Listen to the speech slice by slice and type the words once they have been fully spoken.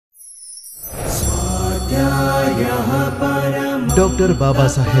Dr. Baba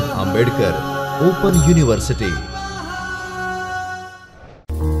Saheb Ambedkar Open University.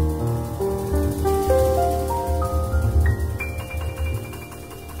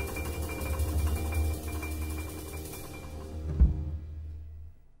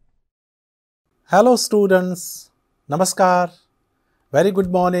 Hello students, Namaskar, very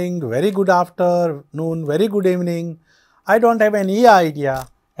good morning, very good afternoon, very good evening. I don't have any idea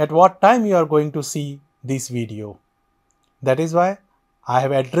at what time you are going to see this video. That is why I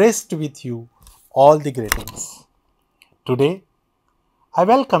have addressed with you all the greetings. Today, I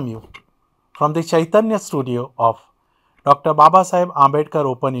welcome you from the Chaitanya studio of Dr. Baba Saheb Ambedkar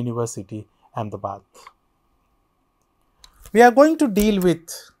Open University, Ahmedabad. We are going to deal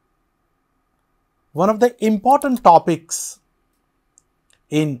with one of the important topics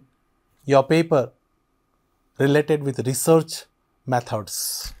in your paper related with research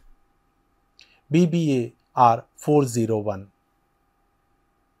methods, BBAR-401.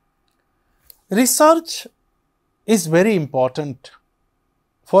 Research is very important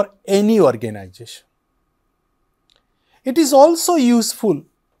for any organization. It is also useful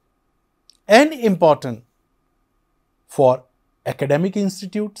and important for academic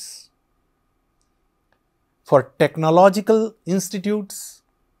institutes, for technological institutes,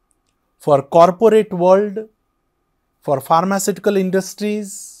 for corporate world, for pharmaceutical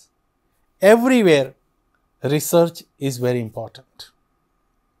industries. Everywhere research is very important.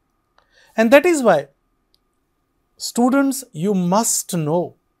 And that is why students, you must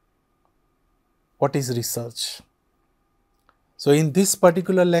know what is research. So in this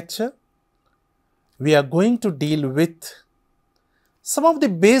particular lecture, we are going to deal with some of the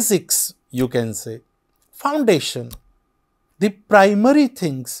basics, you can say, foundation, the primary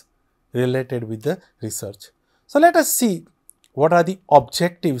things related with the research. So let us see what are the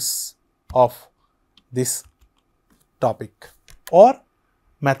objectives of this topic or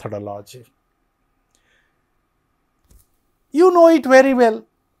methodology. You know it very well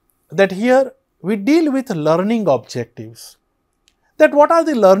that here we deal with learning objectives. That what are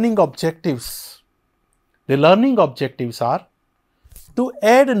the learning objectives? The learning objectives are to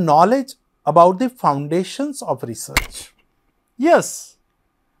add knowledge about the foundations of research. Yes,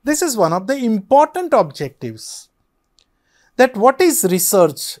 this is one of the important objectives. That what is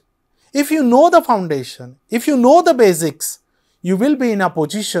research? If you know the foundation, if you know the basics, you will be in a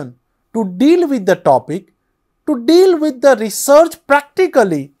position to deal with the topic, to deal with the research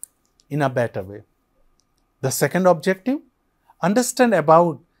practically in a better way. The second objective, understand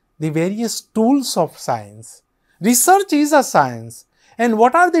about the various tools of science. Research is a science. And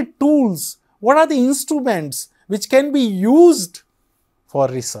what are the tools, what are the instruments which can be used for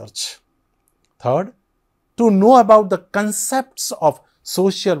research? Third, to know about the concepts of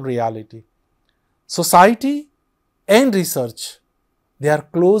social reality. Society and research, they are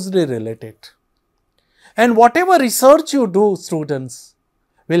closely related. And whatever research you do, students,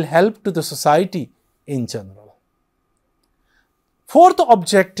 will help to the society in general. Fourth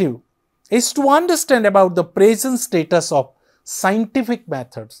objective is to understand about the present status of scientific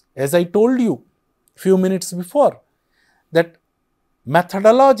methods. As I told you a few minutes before, that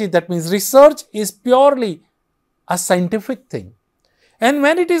methodology, that means research, is purely a scientific thing. And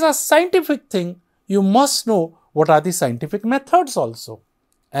when it is a scientific thing, you must know what are the scientific methods also.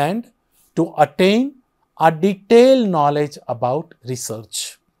 And to attain a detailed knowledge about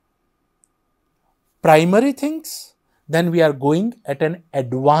research. Primary things, then we are going at an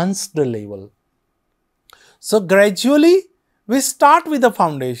advanced level. So gradually, we start with the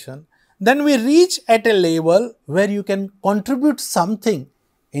foundation, then we reach at a level where you can contribute something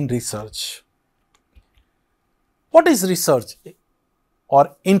in research. What is research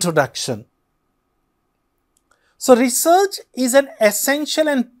or introduction? So research is an essential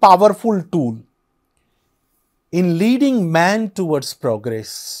and powerful tool in leading man towards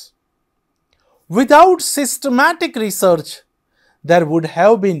progress. Without systematic research, there would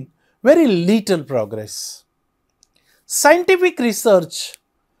have been very little progress. Scientific research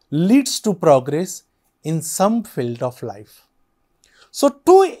leads to progress in some field of life. So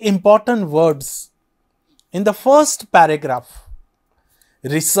two important words in the first paragraph: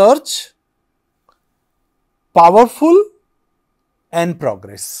 research, powerful, and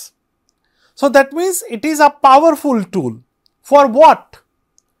progress. So that means it is a powerful tool for what?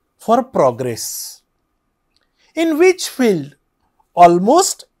 For progress. In which field?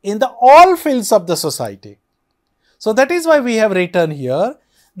 Almost in the all fields of the society. So that is why we have written here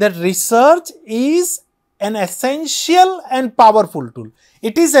that research is an essential and powerful tool.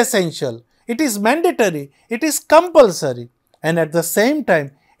 It is essential, it is mandatory, it is compulsory, and at the same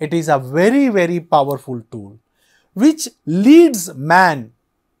time it is a very, very powerful tool which leads man,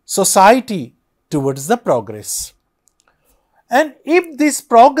 society towards the progress. And if this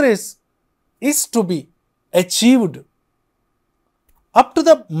progress is to be achieved up to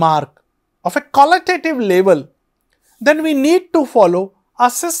the mark of a qualitative level, then we need to follow a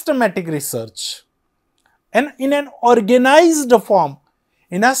systematic research and in an organized form,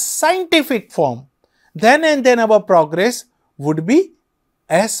 in a scientific form. Then and then our progress would be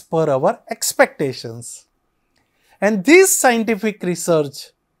as per our expectations. And this scientific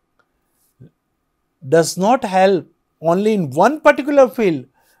research does not help only in one particular field,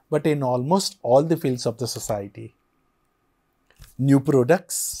 but in almost all the fields of the society. New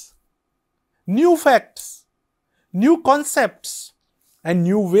products, new facts, new concepts, and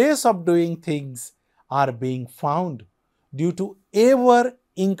new ways of doing things are being found due to ever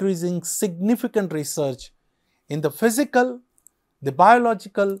increasing significant research in the physical, the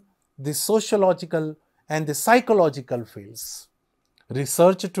biological, the sociological, and the psychological fields.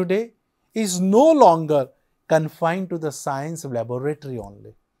 Research today is no longer confined to the science laboratory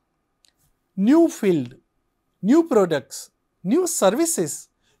only. New field, new products, new services,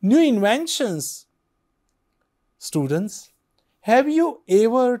 new inventions. Students, have you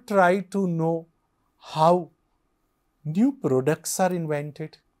ever tried to know how new products are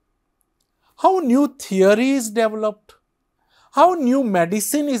invented? How new theory is developed? How new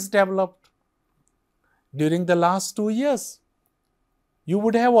medicine is developed? During the last 2 years, you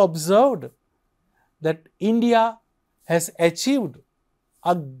would have observed that India has achieved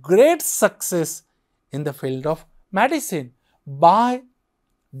a great success in the field of medicine by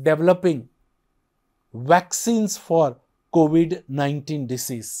developing vaccines for COVID-19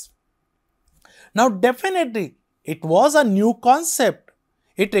 disease. Now, definitely, it was a new concept.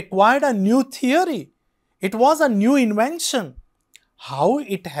 It required a new theory. It was a new invention. How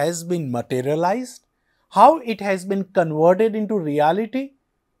it has been materialized, how it has been converted into reality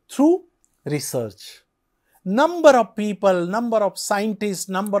through research. Number of people, number of scientists,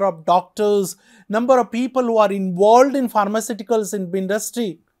 number of doctors, number of people who are involved in pharmaceuticals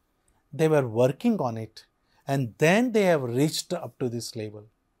industry, they were working on it, and then they have reached up to this level.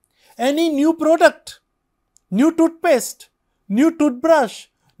 Any new product, new toothpaste, new toothbrush,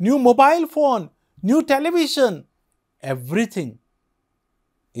 new mobile phone, new television, everything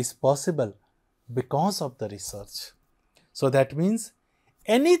is possible because of the research. So that means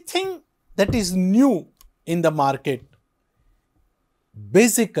anything that is new in the market,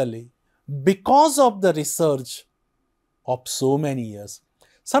 basically because of the research of so many years.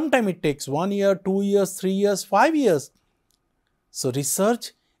 Sometimes it takes 1 year, 2 years, 3 years, 5 years. So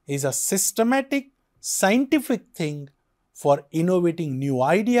research is a systematic scientific thing for innovating new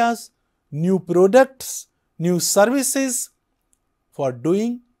ideas, new products, new services, for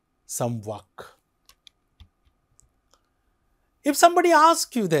doing some work. If somebody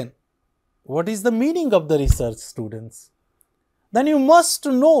asks you then, what is the meaning of the research, students? Then you must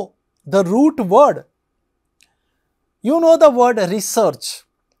know the root word. You know the word research.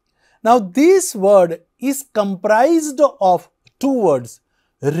 Now this word is comprised of two words,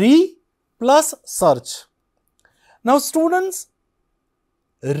 re plus search. Now students,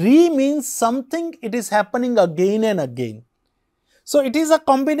 re means something, it is happening again and again. So it is a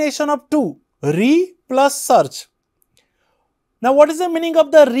combination of two, re plus search. Now what is the meaning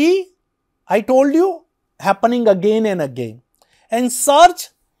of the re? I told you, happening again and again. And search,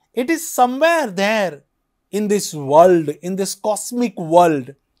 it is somewhere there in this world, in this cosmic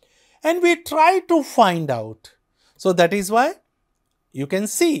world. And we try to find out. So that is why you can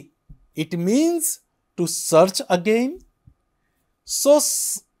see it means to search again. So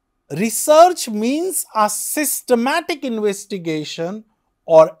research means a systematic investigation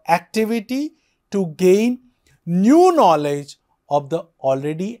or activity to gain new knowledge of the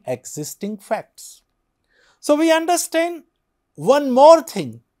already existing facts. So we understand one more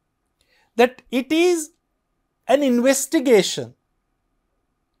thing, that it is an investigation.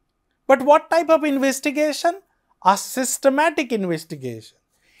 But what type of investigation? A systematic investigation.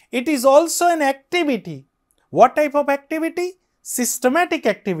 It is also an activity. What type of activity? Systematic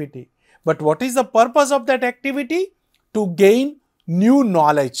activity. But what is the purpose of that activity? To gain new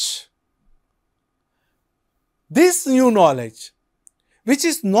knowledge. This new knowledge, which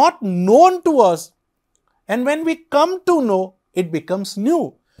is not known to us, and when we come to know, it becomes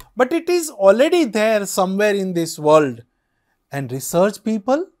new. But it is already there somewhere in this world. And research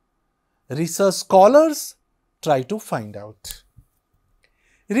people, research scholars try to find out.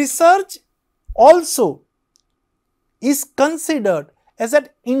 Research also is considered as an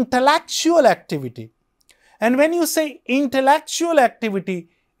intellectual activity. And when you say intellectual activity,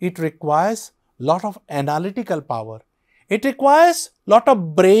 it requires lot of analytical power. It requires lot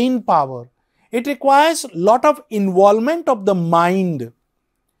of brain power. It requires lot of involvement of the mind.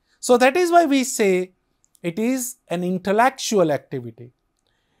 So that is why we say it is an intellectual activity.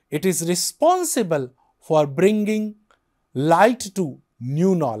 It is responsible for bringing light to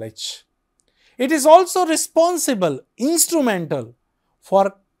new knowledge. It is also responsible, instrumental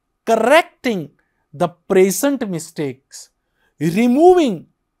for correcting the present mistakes, removing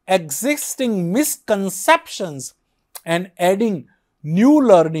existing misconceptions and adding new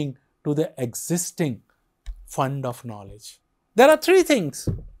learning to the existing fund of knowledge. There are three things.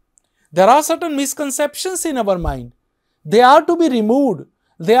 There are certain misconceptions in our mind. They are to be removed.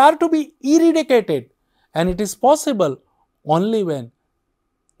 They are to be eradicated. And it is possible only when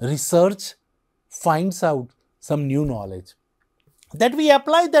research finds out some new knowledge. That we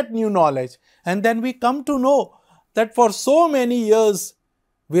apply that new knowledge and then we come to know that for so many years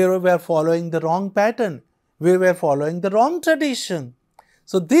we were following the wrong pattern. We were following the wrong tradition.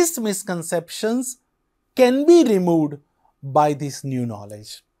 So these misconceptions can be removed by this new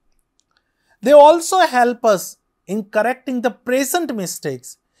knowledge. They also help us in correcting the present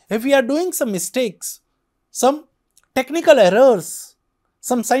mistakes. If we are doing some mistakes, some technical errors,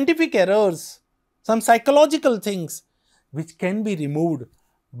 some scientific errors, some psychological things which can be removed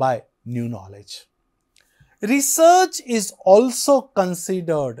by new knowledge. Research is also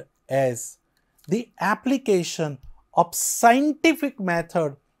considered as the application of scientific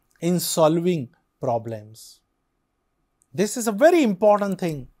method in solving problems. This is a very important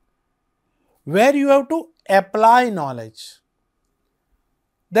thing where you have to apply knowledge.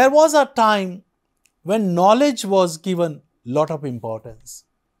 There was a time when knowledge was given lot of importance.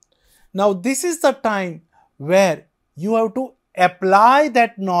 Now this is the time where you have to apply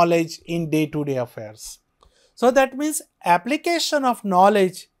that knowledge in day-to-day affairs. So that means application of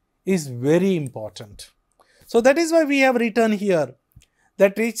knowledge is very important. So that is why we have written here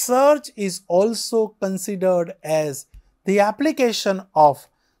that research is also considered as the application of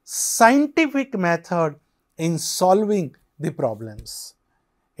scientific method in solving the problems.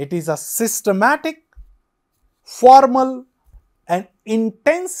 It is a systematic, formal and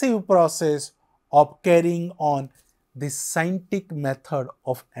intensive process of carrying on the scientific method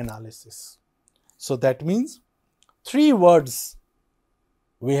of analysis. So that means three words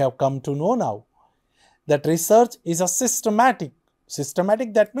we have come to know now, that research is a systematic.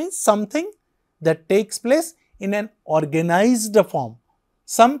 Systematic, that means something that takes place in an organized form,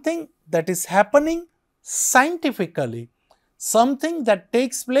 something that is happening scientifically, something that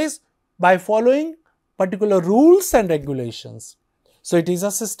takes place by following particular rules and regulations. So it is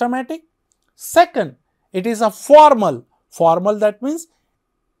a systematic. Second, it is a formal. Formal, that means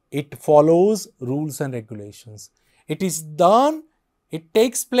it follows rules and regulations. It is done, it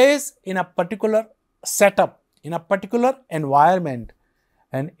takes place in a particular setup, in a particular environment,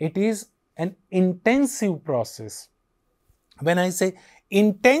 and it is an intensive process. When I say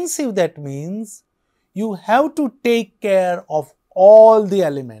intensive, that means you have to take care of all the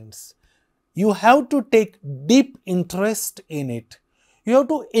elements. You have to take deep interest in it. You have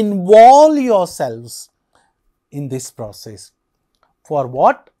to involve yourselves in this process. For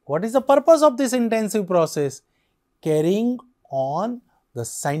what? What is the purpose of this intensive process? Carrying on the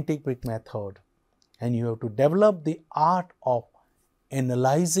scientific method. And you have to develop the art of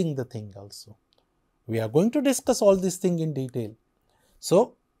analyzing the thing also. We are going to discuss all these things in detail.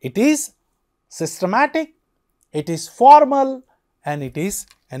 So, it is systematic, it is formal, and it is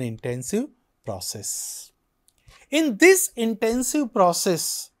an intensive process. In this intensive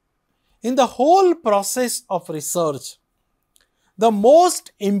process, in the whole process of research, the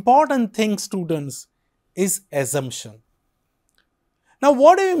most important thing, students, is assumption. Now,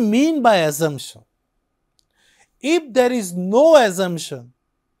 what do you mean by assumption? If there is no assumption,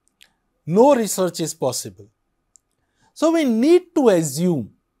 no research is possible. So, we need to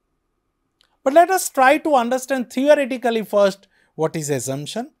assume. But let us try to understand theoretically first what is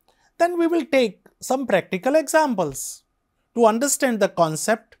assumption. Then we will take some practical examples to understand the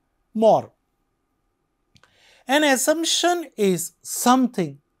concept more. An assumption is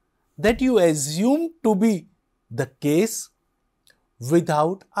something that you assume to be the case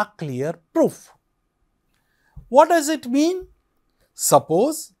without a clear proof. What does it mean?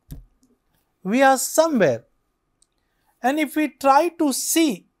 Suppose we are somewhere and if we try to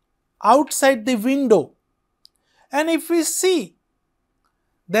see outside the window and if we see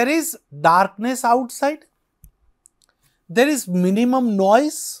there is darkness outside, there is minimum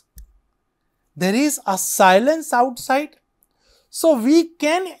noise, there is a silence outside, so we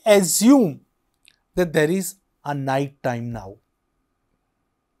can assume that there is a night time now.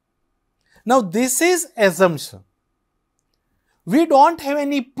 Now this is assumption. We don't have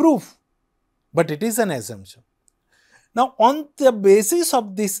any proof, but it is an assumption. Now on the basis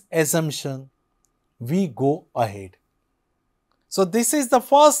of this assumption, we go ahead. So this is the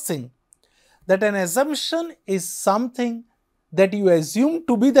first thing, that an assumption is something that you assume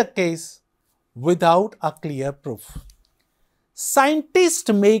to be the case without a clear proof.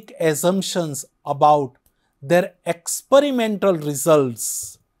 Scientists make assumptions about their experimental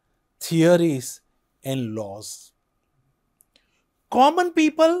results, theories, and laws. Common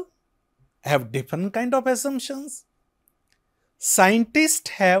people have different kind of assumptions. Scientists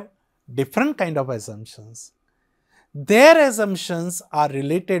have different kind of assumptions. Their assumptions are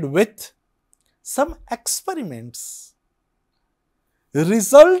related with some experiments,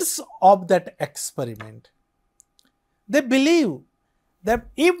 results of that experiment. They believe that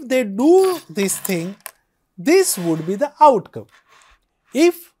if they do this thing, this would be the outcome.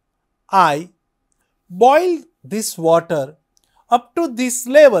 If I boil this water up to this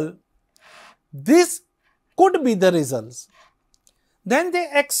level, this could be the results. Then they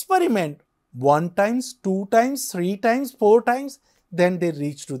experiment 1 times, 2 times, 3 times, 4 times, then they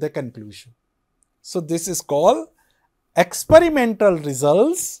reach to the conclusion. So this is called experimental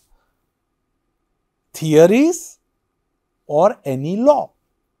results, theories, or any law.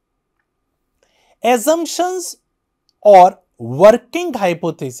 Assumptions or working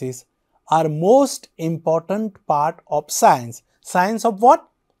hypotheses are most important part of science. Science of what?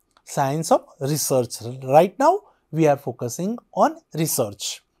 Science of research. Right now we are focusing on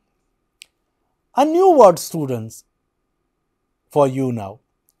research. A new word, students, for you now.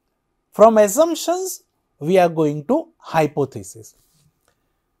 From assumptions we are going to hypothesis.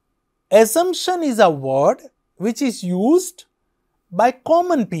 Assumption is a word which is used by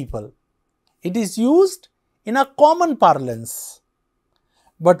common people. It is used in a common parlance.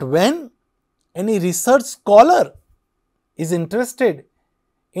 But when any research scholar is interested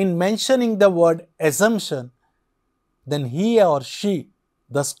in mentioning the word assumption, then he or she,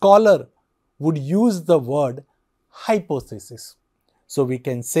 the scholar, would use the word hypothesis. So we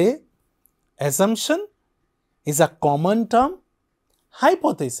can say assumption is a common term,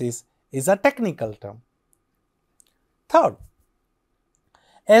 hypothesis is a technical term. Third,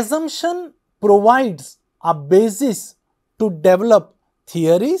 assumption provides a basis to develop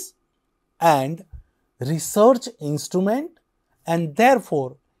theories and research instrument, and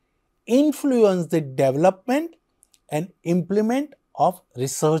therefore influence the development and implement of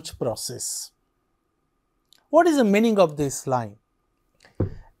research process. What is the meaning of this line?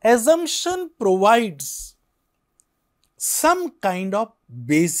 Assumption provides some kind of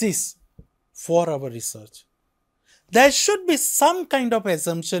basis for our research. There should be some kind of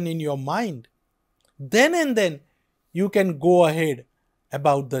assumption in your mind. Then and then you can go ahead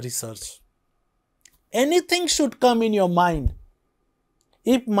about the research. Anything should come in your mind.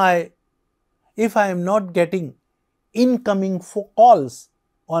 If I am not getting incoming calls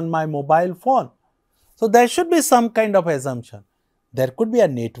on my mobile phone, so there should be some kind of assumption. There could be a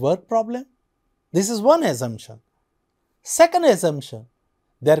network problem. This is one assumption. Second assumption,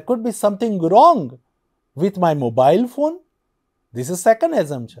 there could be something wrong with my mobile phone. This is second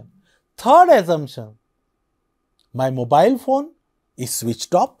assumption. Third assumption, my mobile phone is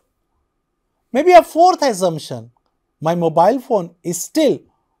switched off. Maybe a fourth assumption, my mobile phone is still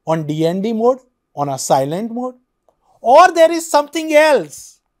on DND mode, on a silent mode. Or there is something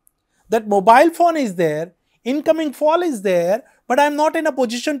else, that mobile phone is there, incoming call is there, but I am not in a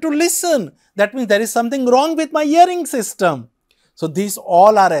position to listen. That means there is something wrong with my hearing system. So these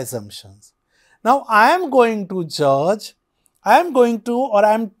all are assumptions. Now I am going to judge, I am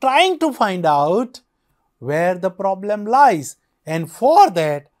trying to find out where the problem lies, and for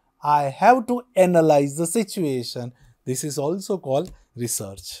that I have to analyze the situation. This is also called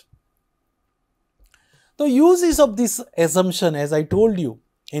research. The uses of this assumption, as I told you,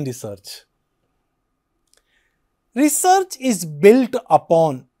 in research. Research is built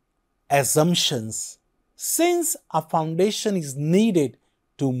upon assumptions since a foundation is needed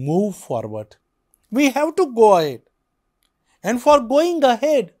to move forward. We have to go ahead, and for going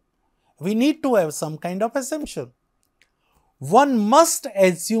ahead we need to have some kind of assumption. One must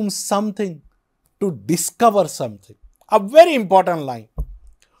assume something to discover something. A very important line.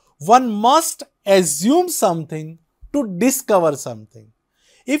 One must assume something to discover something.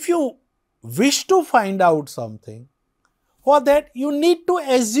 If you wish to find out something, for that you need to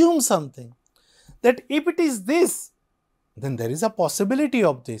assume something. That if it is this, then there is a possibility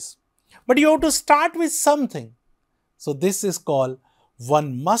of this. But you have to start with something. So this is called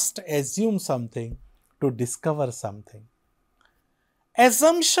one must assume something to discover something.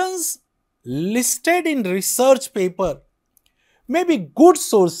 Assumptions listed in research paper may be good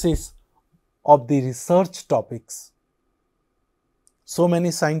sources of the research topics. So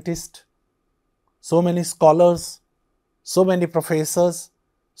many scientists, so many scholars, so many professors,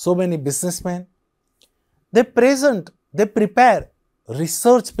 so many businessmen, they prepare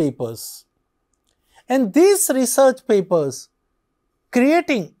research papers. And these research papers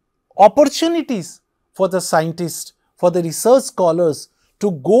creating opportunities for the scientists, for the research scholars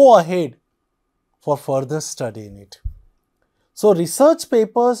to go ahead for further study in it. So research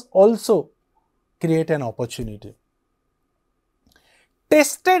papers also create an opportunity.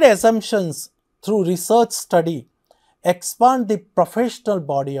 Tested assumptions through research study expand the professional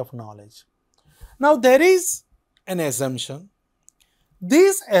body of knowledge. Now there is an assumption.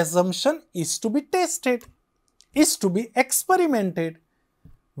 This assumption is to be tested, is to be experimented.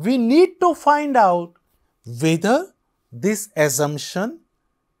 We need to find out whether this assumption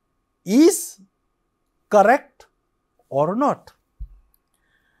is correct or not.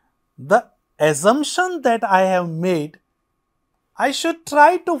 The assumption that I have made, I should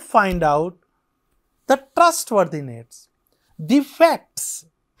try to find out the trustworthiness, the facts,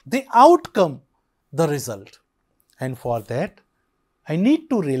 the outcome, the result. And for that, I need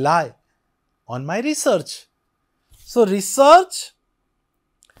to rely on my research. So research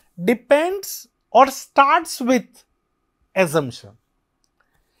depends or starts with assumption.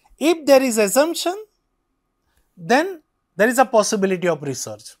 If there is assumption, then there is a possibility of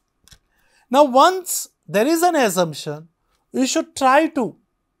research. Now once there is an assumption, you should try to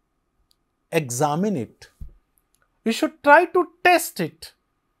examine it. You should try to test it.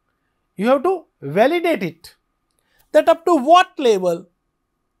 You have to validate it. That up to what level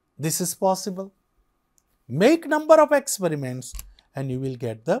this is possible. Make number of experiments and you will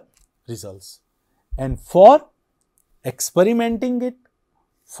get the results. And for experimenting it,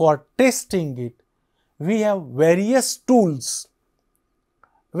 for testing it, we have various tools,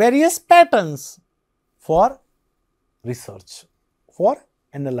 various patterns for research, for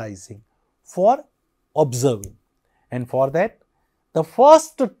analyzing, for observing. And for that, the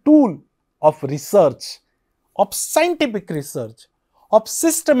first tool of research, of scientific research, of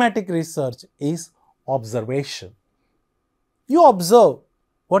systematic research is observation. You observe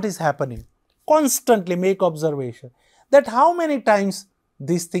what is happening. Constantly make observation that how many times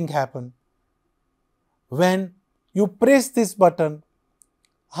this thing happen. When you press this button,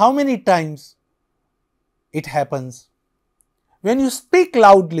 how many times it happens. When you speak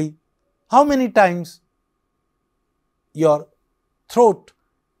loudly, how many times your throat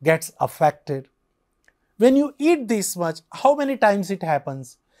gets affected. When you eat this much, how many times it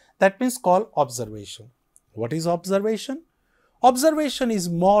happens? That means called observation. What is observation? Observation is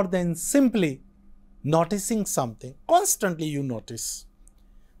more than simply noticing something. Constantly you notice.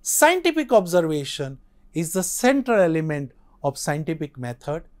 Scientific observation is the central element of scientific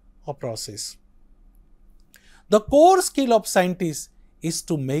method or process. The core skill of scientists is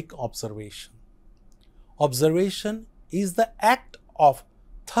to make observation. Observation is the act of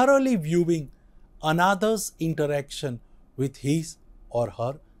thoroughly viewing another's interaction with his or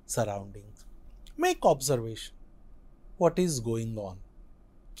her surroundings. Make observation. What is going on?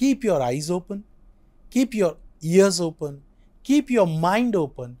 Keep your eyes open. Keep your ears open. Keep your mind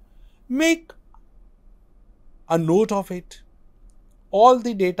open. Make a note of it. All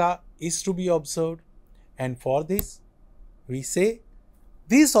the data is to be observed. And for this, we say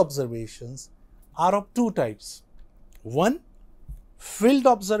these observations are of two types. One, field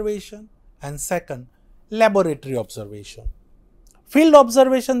observation, and second, laboratory observation. Field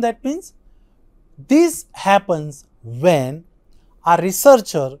observation, that means this happens when a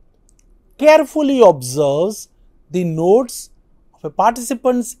researcher carefully observes the notes of a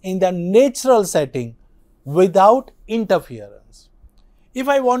participants in their natural setting without interference. If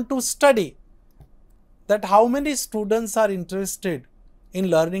I want to study that how many students are interested in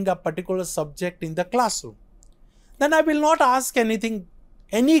learning a particular subject in the classroom, then I will not ask anything,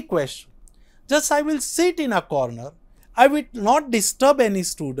 any question. Just I will sit in a corner. I will not disturb any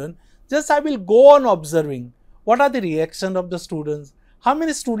student. Just I will go on observing what are the reaction of the students, how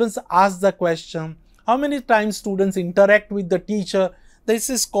many students ask the question, how many times students interact with the teacher. This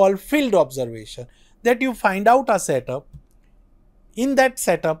is called field observation. That you find out a setup. In that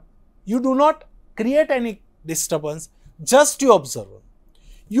setup, you do not create any disturbance, just you observe.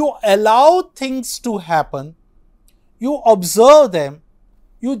 You allow things to happen. You observe them.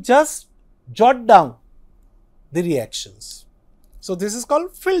 You just jot down the reactions. So this is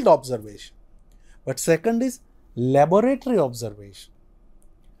called field observation. But second is laboratory observation.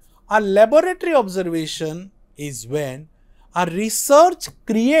 A laboratory observation is when a research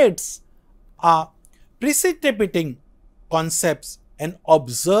creates precipitating concepts and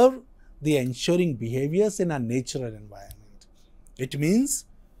observe the ensuing behaviors in a natural environment. It means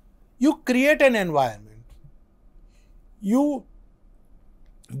you create an environment. You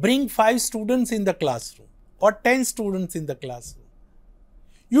bring 5 students in the classroom or 10 students in the classroom.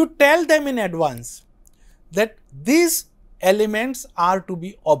 You tell them in advance that these elements are to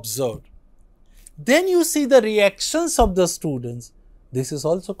be observed. Then you see the reactions of the students. This is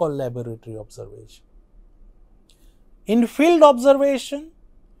also called laboratory observation. In field observation,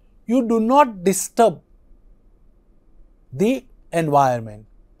 you do not disturb the environment.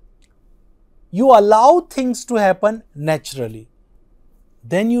 You allow things to happen naturally.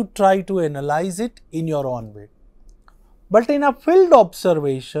 Then you try to analyze it in your own way. But in a field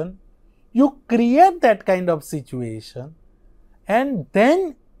observation, you create that kind of situation and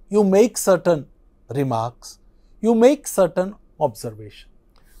then you make certain remarks, you make certain observation.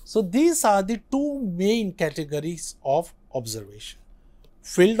 So these are the 2 main categories of observation: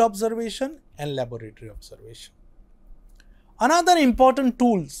 field observation and laboratory observation. Another important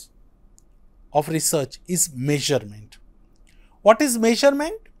tools of research is measurement. What is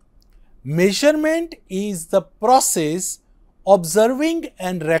measurement? Measurement is the process observing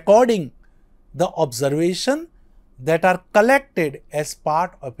and recording the observation that are collected as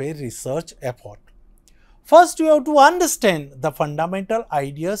part of a research effort. First, you have to understand the fundamental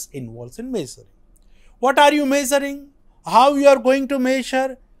ideas involved in measuring. What are you measuring? How you are going to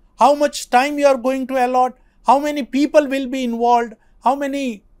measure? How much time you are going to allot? How many people will be involved? How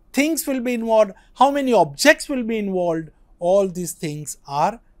many things will be involved? How many objects will be involved? All these things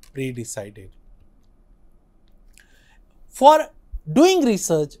are pre-decided. For doing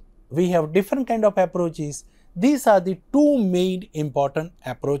research, we have different kind of approaches. These are the 2 main important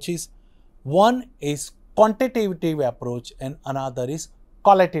approaches. One is quantitative approach and another is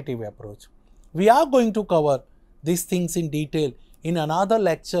qualitative approach. We are going to cover these things in detail in another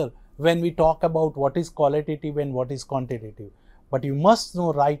lecture when we talk about what is qualitative and what is quantitative. But you must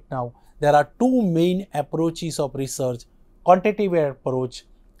know right now there are 2 main approaches of research: quantitative approach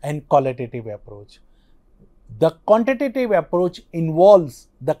and qualitative approach. The quantitative approach involves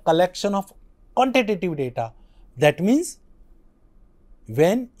the collection of quantitative data. That means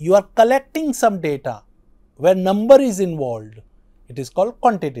when you are collecting some data where number is involved, it is called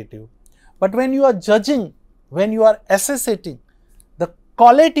quantitative. But when you are judging, when you are assessing the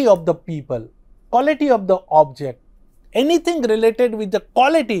quality of the people, quality of the object, anything related with the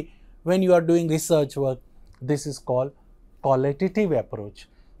quality when you are doing research work, this is called qualitative approach.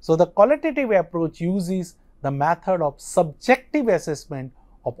 So the qualitative approach uses the method of subjective assessment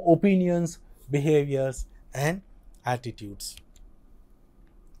of opinions, behaviors and attitudes.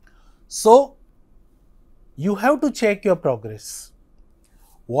 So you have to check your progress.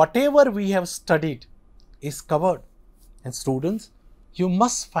 Whatever we have studied is covered, and students, you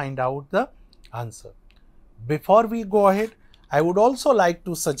must find out the answer. Before we go ahead, I would also like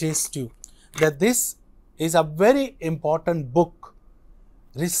to suggest you that this is a very important book,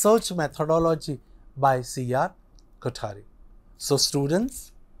 Research Methodology by C.R. Kothari. So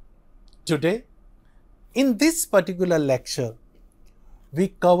students, today in this particular lecture, we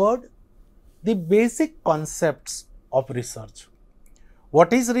covered the basic concepts of research.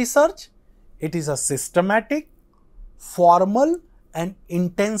 What is research? It is a systematic, formal and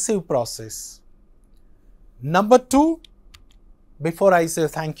intensive process. Number 2, before I say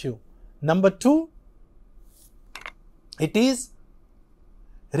thank you, number 2, it is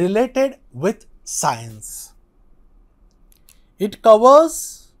related with science. It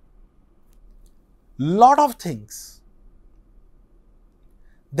covers lot of things.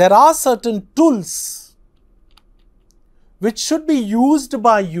 There are certain tools which should be used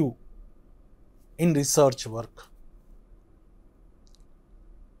by you in research work.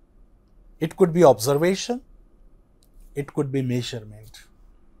 It could be observation, it could be measurement.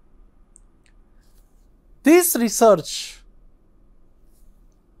 This research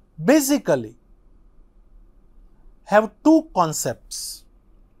basically have 2 concepts.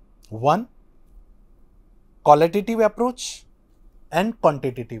 One, qualitative approach and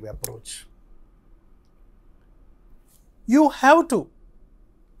quantitative approach. You have to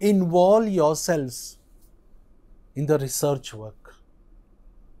involve yourselves in the research work.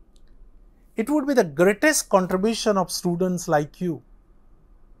 It would be the greatest contribution of students like you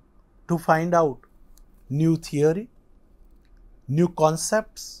to find out new theory, new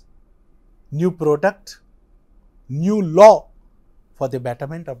concepts, new product, new law for the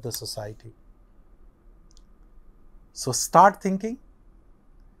betterment of the society. So start thinking.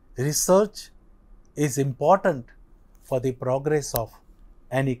 Research is important for the progress of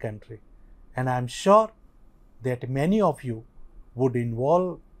any country. and I am sure that many of you would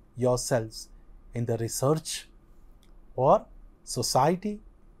involve yourselves in the research for society,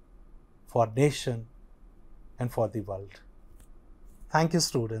 for nation, and for the world. Thank you,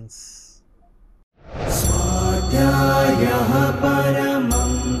 students. स्वाध्यायः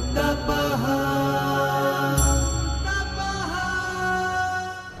परमं तप